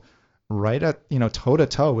battle right at, toe to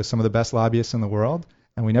toe with some of the best lobbyists in the world,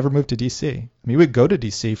 and we never moved to DC. I mean, we would go to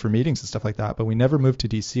DC for meetings and stuff like that, but we never moved to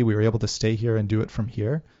DC. We were able to stay here and do it from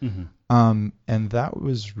here. And that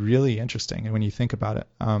was really interesting. And when you think about it,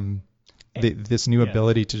 this new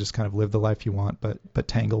ability to just kind of live the life you want, but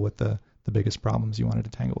tangle with the biggest problems you wanted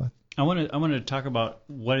to tangle with. I want to talk about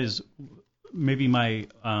what is maybe my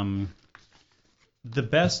the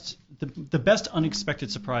best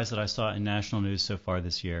unexpected surprise that I saw in national news so far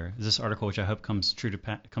this year is this article, which I hope comes to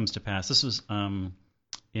pass. This was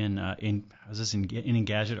in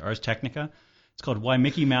Engadget, Ars Technica. It's called "Why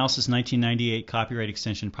Mickey Mouse's 1998 Copyright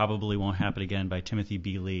Extension Probably Won't Happen Again" by Timothy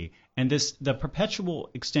B. Lee. And the perpetual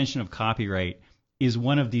extension of copyright is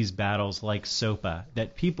one of these battles like SOPA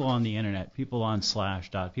that people on the internet, people on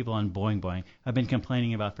Slashdot, people on Boing Boing have been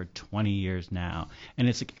complaining about for 20 years now. And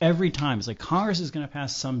it's like every time, it's like Congress is going to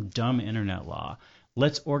pass some dumb internet law.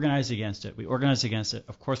 Let's organize against it. We organize against it.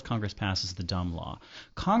 Of course, Congress passes the dumb law.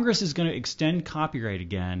 Congress is going to extend copyright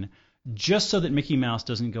again just so that Mickey Mouse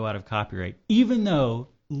doesn't go out of copyright, even though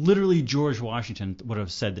literally George Washington would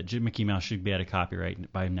have said that Mickey Mouse should be out of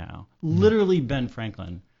copyright by now. Literally Ben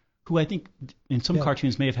Franklin, who I think in some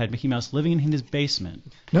cartoons may have had Mickey Mouse living in his basement.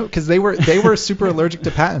 No, because they were super allergic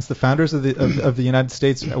to patents. The founders of the United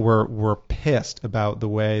States were pissed about the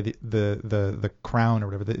way the Crown or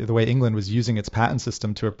whatever, the way England was using its patent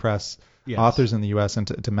system to oppress authors in the U.S. and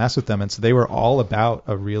to mess with them. And so they were all about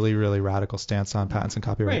a really, really radical stance on patents and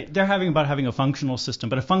copyright. Right. They're having a functional system,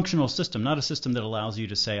 but a functional system, not a system that allows you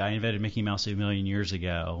to say, I invented Mickey Mouse 1 million years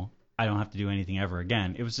ago. I don't have to do anything ever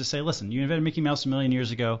again. It was to say, listen, you invented Mickey Mouse 1 million years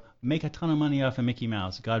ago, make a ton of money off of Mickey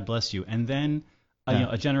Mouse. God bless you. And then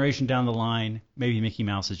a generation down the line, maybe Mickey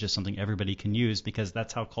Mouse is just something everybody can use because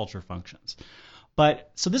that's how culture functions. But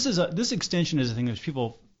so this extension is a thing that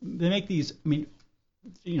people, they make these,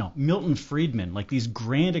 Milton Friedman, like these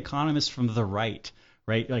grand economists from the right,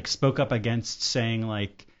 like spoke up against saying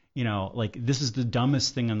like this is the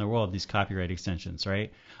dumbest thing in the world, these copyright extensions,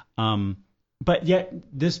 right? But yet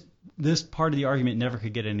this part of the argument never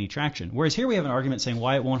could get any traction. Whereas here we have an argument saying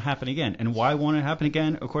why it won't happen again. And why won't it happen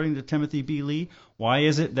again, according to Timothy B. Lee? Why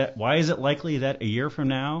is it likely that a year from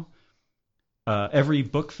now, every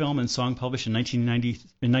book, film, and song published in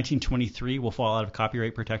 1923 will fall out of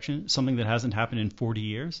copyright protection, something that hasn't happened in 40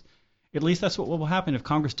 years? At least that's what will happen if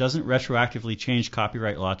Congress doesn't retroactively change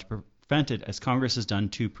copyright law to prevent it, as Congress has done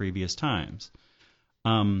 2 previous times.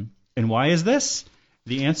 And why is this?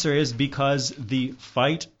 The answer is because the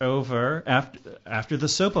fight after the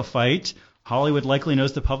SOPA fight, Hollywood likely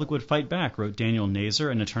knows the public would fight back, wrote Daniel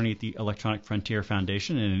Nazer, an attorney at the Electronic Frontier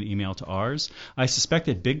Foundation, in an email to ours. I suspect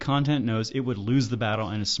that big content knows it would lose the battle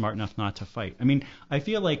and is smart enough not to fight. I mean, I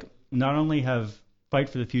feel like not only have Fight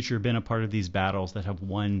for the Future been a part of these battles that have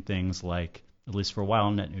won things like, at least for a while,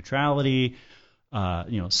 net neutrality,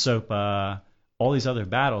 SOPA, all these other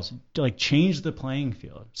battles, to like change the playing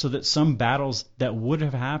field so that some battles that would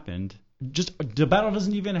have happened, just the battle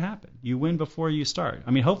doesn't even happen. You win before you start.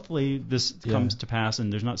 I mean, hopefully this comes to pass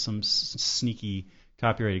and there's not some sneaky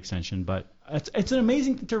copyright extension, but it's an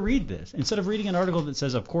amazing thing to read this. Instead of reading an article that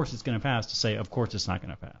says, of course it's going to pass, to say, of course it's not going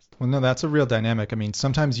to pass. Well, no, that's a real dynamic. I mean,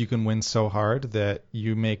 sometimes you can win so hard that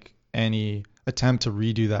you make any attempt to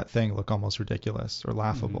redo that thing look almost ridiculous or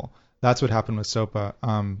laughable. Mm-hmm. That's what happened with SOPA.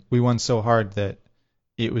 We won so hard that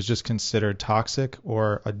it was just considered toxic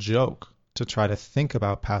or a joke to try to think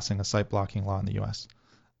about passing a site blocking law in the U.S.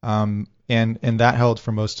 And that held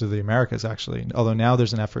for most of the Americas, actually. Although now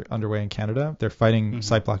there's an effort underway in Canada. They're fighting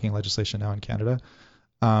site blocking legislation now in Canada.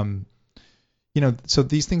 So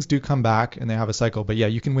these things do come back and they have a cycle. But yeah,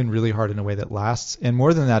 you can win really hard in a way that lasts. And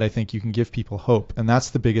more than that, I think you can give people hope. And that's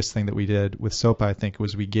the biggest thing that we did with SOPA, I think,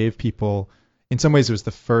 was we gave people, in some ways it was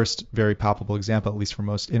the first very palpable example, at least for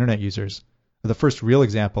most internet users, the first real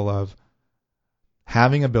example of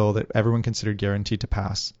having a bill that everyone considered guaranteed to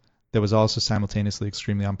pass that was also simultaneously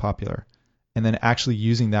extremely unpopular, and then actually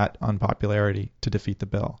using that unpopularity to defeat the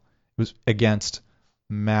bill. It was against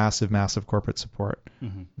massive corporate support.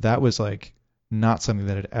 Mm-hmm. That was like not something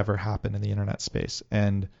that had ever happened in the internet space.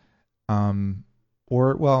 And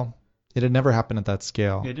it had never happened at that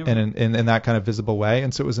scale and in that kind of visible way.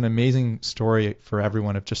 And so it was an amazing story for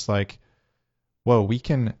everyone of just like, whoa, we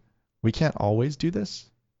can't always do this.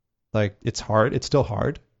 Like, it's hard. It's still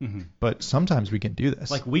hard, but sometimes we can do this.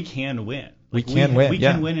 Like, we can win. Like we can win. We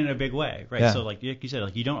yeah. can win in a big way, right? Yeah. So like you said,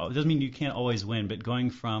 like it doesn't mean you can't always win, but going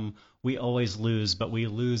from we always lose, but we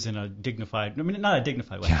lose in a dignified, I mean not a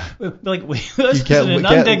dignified way, but like we lose in an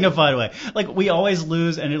undignified way. Like we always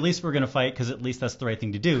lose, and at least we're gonna fight because at least that's the right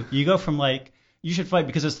thing to do. You go from like you should fight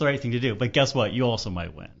because it's the right thing to do, but guess what? You also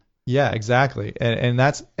might win. Yeah, exactly. And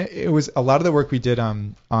it was a lot of the work we did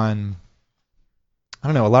on I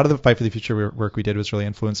don't know, a lot of the Fight for the Future work we did was really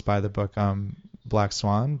influenced by the book Black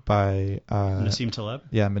Swan by Nassim Taleb.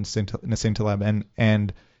 Yeah, Nassim Taleb,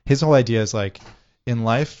 and his whole idea is like in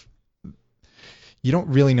life you don't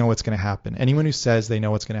really know what's going to happen. Anyone who says they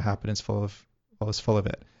know what's going to happen is full of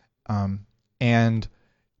it. And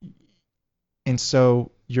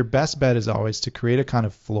so your best bet is always to create a kind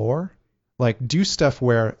of floor, like do stuff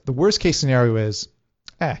where the worst case scenario is,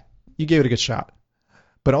 you gave it a good shot,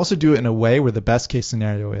 but also do it in a way where the best case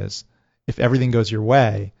scenario is, if everything goes your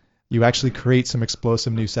way, you actually create some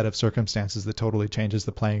explosive new set of circumstances that totally changes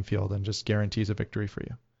the playing field and just guarantees a victory for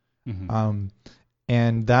you. Mm-hmm.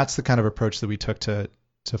 And that's the kind of approach that we took to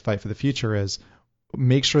Fight for the Future, is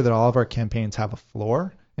make sure that all of our campaigns have a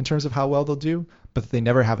floor in terms of how well they'll do, but that they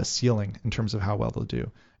never have a ceiling in terms of how well they'll do.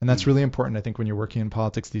 And that's really important, I think, when you're working in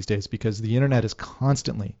politics these days, because the internet is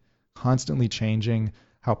constantly changing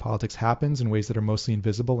how politics happens in ways that are mostly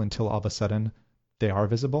invisible until all of a sudden they are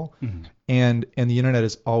visible. Mm-hmm. And the internet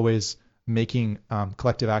is always making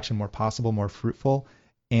collective action more possible, more fruitful,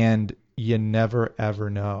 and you never ever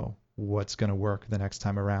know what's going to work the next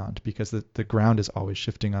time around, because the ground is always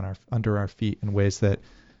shifting under our feet in ways that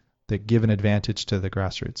give an advantage to the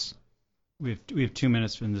grassroots. We have 2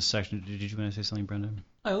 minutes in this section. Did you want to say something, Brendan?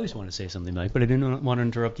 I always want to say something, Mike, but I didn't want to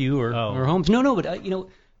interrupt you or Holmes. No, but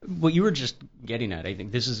what you were just getting at, I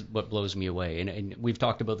think this is what blows me away, and we've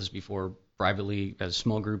talked about this before privately as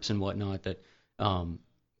small groups and whatnot, that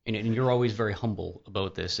and you're always very humble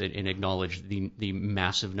about this and acknowledge the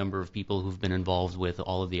massive number of people who've been involved with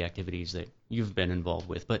all of the activities that you've been involved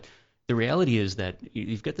with. But the reality is that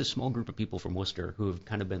you've got this small group of people from Worcester who have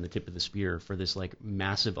kind of been the tip of the spear for this like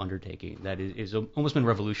massive undertaking that is almost been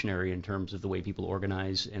revolutionary in terms of the way people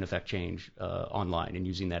organize and affect change online and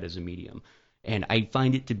using that as a medium. And I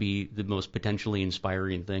find it to be the most potentially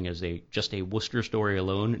inspiring thing as just a Worcester story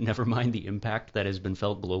alone, never mind the impact that has been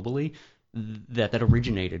felt globally, that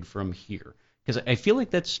originated from here. Because I feel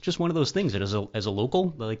like that's just one of those things that as a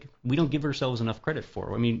local, like, we don't give ourselves enough credit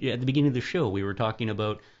for. I mean, at the beginning of the show, we were talking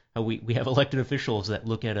about how we have elected officials that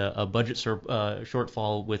look at a budget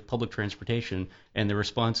shortfall with public transportation, and the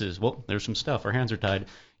response is, well, there's some stuff, our hands are tied.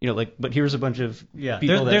 But here's a bunch of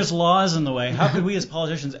people there's laws in the way. How could we as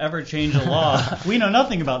politicians ever change a law? We know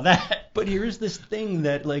nothing about that. But here's this thing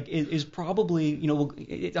that is probably,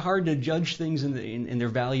 it's hard to judge things in their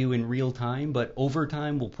value in real time, but over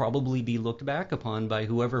time will probably be looked back upon by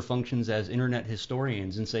whoever functions as internet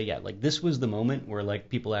historians and say, this was the moment where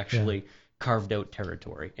people actually carved out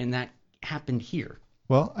territory, and that happened here.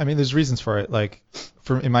 Well, I mean, there's reasons for it.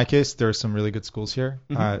 In my case, there are some really good schools here.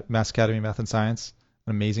 Mm-hmm. Mass Academy of Math and Science,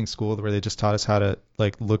 an amazing school where they just taught us how to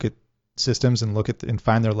look at systems and and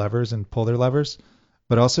find their levers and pull their levers.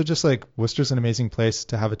 But also just Worcester's an amazing place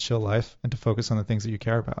to have a chill life and to focus on the things that you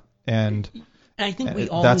care about. And I think we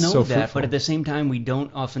all know that, but at the same time, we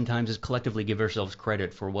don't oftentimes collectively give ourselves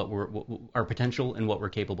credit for what our potential and what we're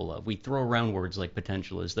capable of. We throw around words like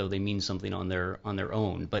potential as though they mean something on their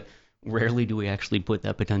own, but rarely do we actually put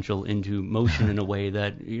that potential into motion in a way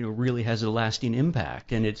that really has a lasting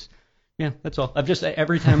impact. And that's all.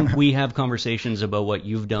 Every time we have conversations about what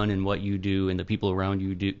you've done and what you do and the people around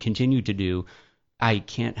you continue to do, I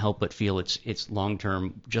can't help but feel it's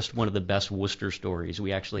long-term just one of the best Worcester stories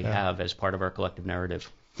we actually have as part of our collective narrative.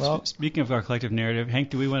 Well, speaking of our collective narrative,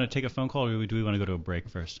 Hank, do we want to take a phone call or do we want to go to a break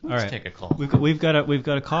first? Let's take a call. We've got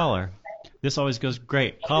a caller. This always goes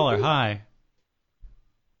great. Caller, hi.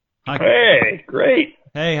 Hi. Hey, great.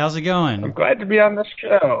 Hey, how's it going? I'm glad to be on this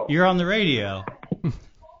show. You're on the radio.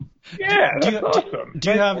 Yeah, that's awesome.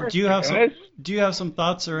 Do you have some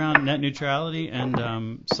thoughts around net neutrality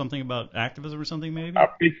and something about activism or something maybe? I'm a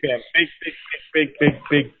big fan.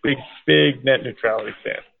 Big net neutrality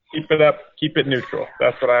fan. Keep it up. Keep it neutral.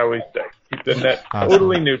 That's what I always say. Keep the net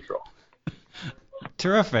totally neutral.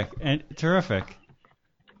 Terrific. Hey,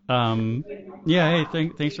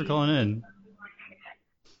 thanks for calling in.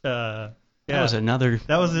 That was another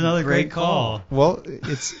great call. Well,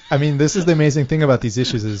 this is the amazing thing about these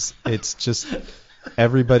issues is it's just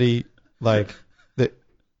everybody,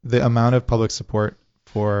 the amount of public support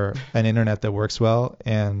for an internet that works well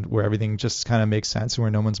and where everything just kind of makes sense and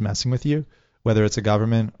where no one's messing with you, whether it's a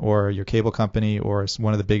government or your cable company or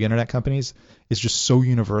one of the big internet companies, is just so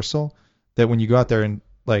universal that when you go out there and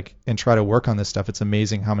like and try to work on this stuff, it's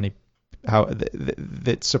amazing how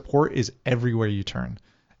that support is everywhere you turn.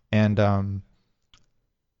 And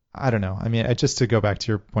I don't know. I mean, just to go back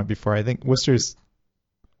to your point before, I think Worcester's,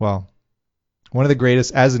 well, one of the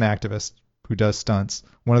greatest, as an activist who does stunts,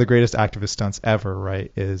 one of the greatest activist stunts ever,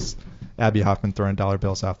 right, is Abby Hoffman throwing dollar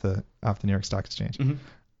bills off the New York Stock Exchange.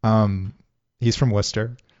 Mm-hmm. He's from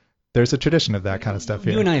Worcester. There's a tradition of that kind of stuff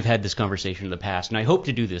here. You and I have had this conversation in the past, and I hope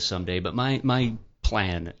to do this someday, but my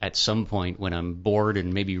plan at some point when I'm bored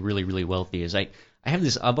and maybe really, really wealthy is I've had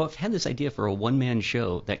this idea for a one-man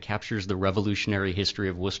show that captures the revolutionary history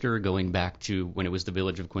of Worcester going back to when it was the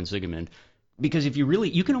village of Quinsigamond. Because if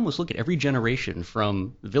you can almost look at every generation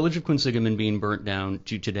from the village of Quinsigamond being burnt down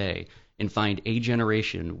to today and find a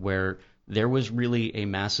generation where there was really a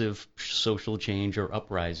massive social change or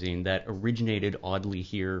uprising that originated oddly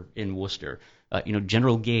here in Worcester.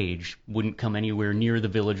 General Gage wouldn't come anywhere near the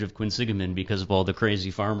village of Quinsigamond because of all the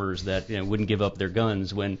crazy farmers that wouldn't give up their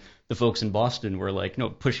guns when the folks in Boston were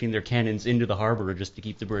pushing their cannons into the harbor just to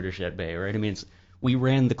keep the British at bay, right? I mean, we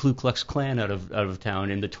ran the Ku Klux Klan out of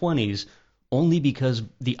town in the 1920s only because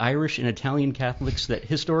the Irish and Italian Catholics that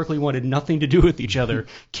historically wanted nothing to do with each other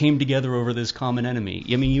came together over this common enemy.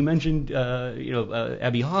 I mean, you mentioned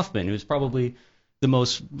Abby Hoffman, who's probably the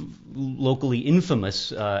most locally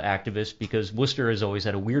infamous activist because Worcester has always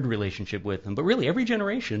had a weird relationship with him. But really, every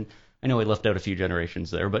generation, I know I left out a few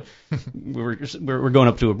generations there, but we're going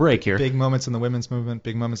up to a break here. Big moments in the women's movement,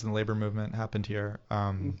 big moments in the labor movement happened here.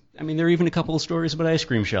 I mean, there are even a couple of stories about ice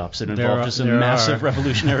cream shops that involve just a massive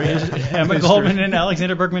revolutionary. Emma Goldman and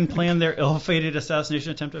Alexander Bergman planned their ill-fated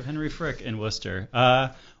assassination attempt of Henry Frick in Worcester.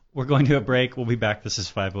 We're going to a break. We'll be back. This is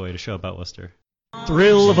 508, a show about Worcester.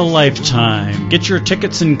 Thrill of a lifetime. Get your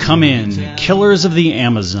tickets and come in. Killers of the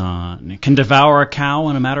Amazon. Can devour a cow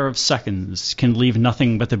in a matter of seconds. Can leave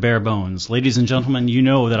nothing but the bare bones. Ladies and gentlemen, you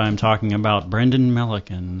know that I'm talking about Brendan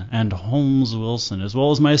Melican and Holmes Wilson, as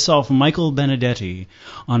well as myself, Michael Benedetti,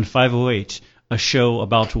 on 508, a show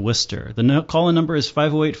about Worcester. The call-in number is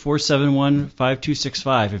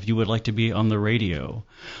 508-471-5265 if you would like to be on the radio.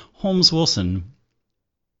 Holmes Wilson.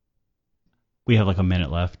 We have like a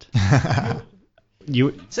minute left.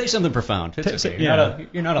 You say something profound. It's okay.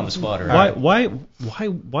 You're not on the spot. Why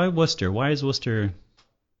Worcester? Why is Worcester?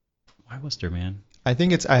 Why Worcester, man? I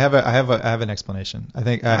think I have an explanation. I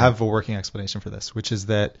think I have a working explanation for this, which is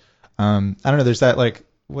that I don't know. There's that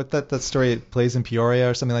that story plays in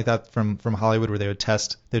Peoria or something like that from Hollywood where they would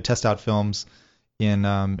test out films in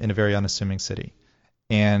a very unassuming city,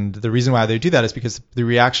 and the reason why they do that is because the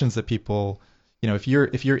reactions that people. If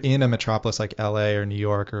you're in a metropolis like LA or New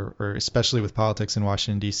York or especially with politics in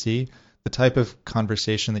Washington, D.C., the type of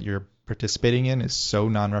conversation that you're participating in is so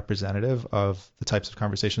non-representative of the types of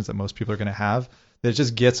conversations that most people are going to have that it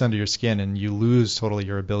just gets under your skin and you lose totally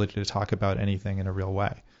your ability to talk about anything in a real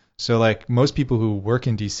way. So most people who work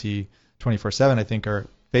in D.C. 24/7, I think, are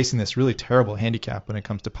facing this really terrible handicap when it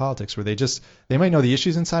comes to politics where they might know the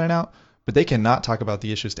issues inside and out, but they cannot talk about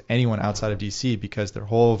the issues to anyone outside of D.C. because their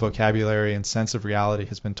whole vocabulary and sense of reality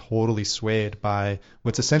has been totally swayed by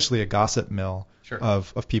what's essentially a gossip mill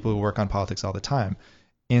of people who work on politics all the time.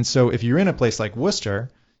 And so if you're in a place like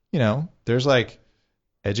Worcester, there's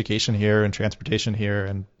education here and transportation here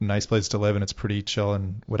and a nice place to live and it's pretty chill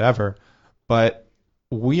and whatever. But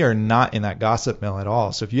we are not in that gossip mill at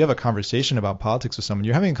all. So if you have a conversation about politics with someone,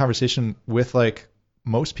 you're having a conversation with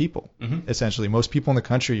most people, essentially. Most people in the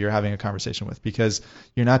country you're having a conversation with because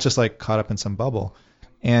you're not just caught up in some bubble.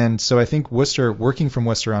 And so I think working from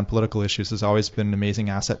Worcester on political issues has always been an amazing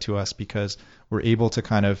asset to us because we're able to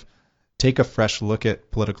kind of take a fresh look at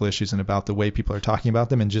political issues and about the way people are talking about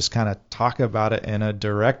them and just kind of talk about it in a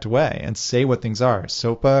direct way and say what things are.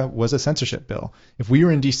 SOPA was a censorship bill. If we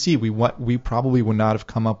were in D.C., we probably would not have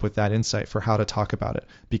come up with that insight for how to talk about it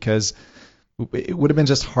because it would have been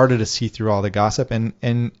just harder to see through all the gossip,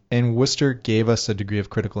 and Worcester gave us a degree of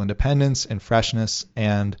critical independence and freshness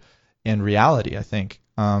and reality, I think,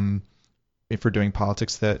 for doing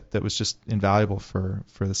politics that was just invaluable for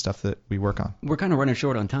the stuff that we work on. We're kind of running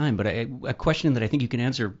short on time, but a question that I think you can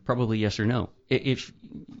answer probably yes or no. If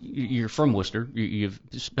you're from Worcester, you've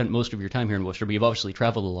spent most of your time here in Worcester, but you've obviously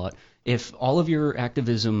traveled a lot. If all of your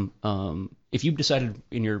activism, if you've decided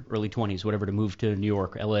in your early 20s, whatever, to move to New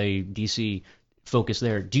York, LA, DC, focus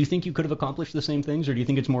there, do you think you could have accomplished the same things, or do you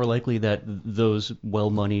think it's more likely that those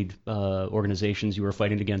well-moneyed organizations you were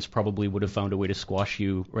fighting against probably would have found a way to squash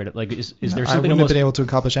you? Right? Is there something? I wouldn't have been able to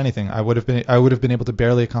accomplish anything. I would have been able to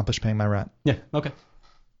barely accomplish paying my rent. Yeah. Okay.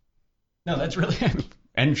 No, that's really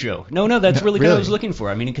end show. No, that's really what I was looking for.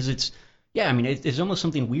 I mean, because it's Yeah, I mean, it's almost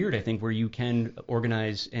something weird, I think, where you can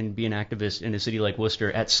organize and be an activist in a city like Worcester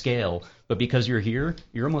at scale, but because you're here,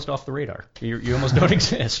 you're almost off the radar. You almost don't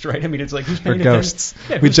exist, right? I mean, it's like, who's paying We're attention? ghosts.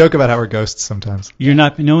 Yeah, We joke about how we're ghosts sometimes.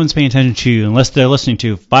 No one's paying attention to you unless they're listening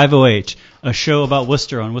to 508, a show about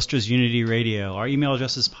Worcester on Worcester's Unity Radio. Our email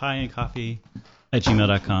address is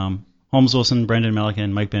pieandcoffee@gmail.com. Holmes Wilson, Brendan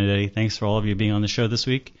Melican, Mike Benedetti, thanks for all of you being on the show this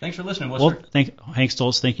week. Thanks for listening, Worcester. Hank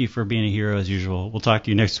Stoltz, thank you for being a hero as usual. We'll talk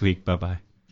to you next week. Bye-bye.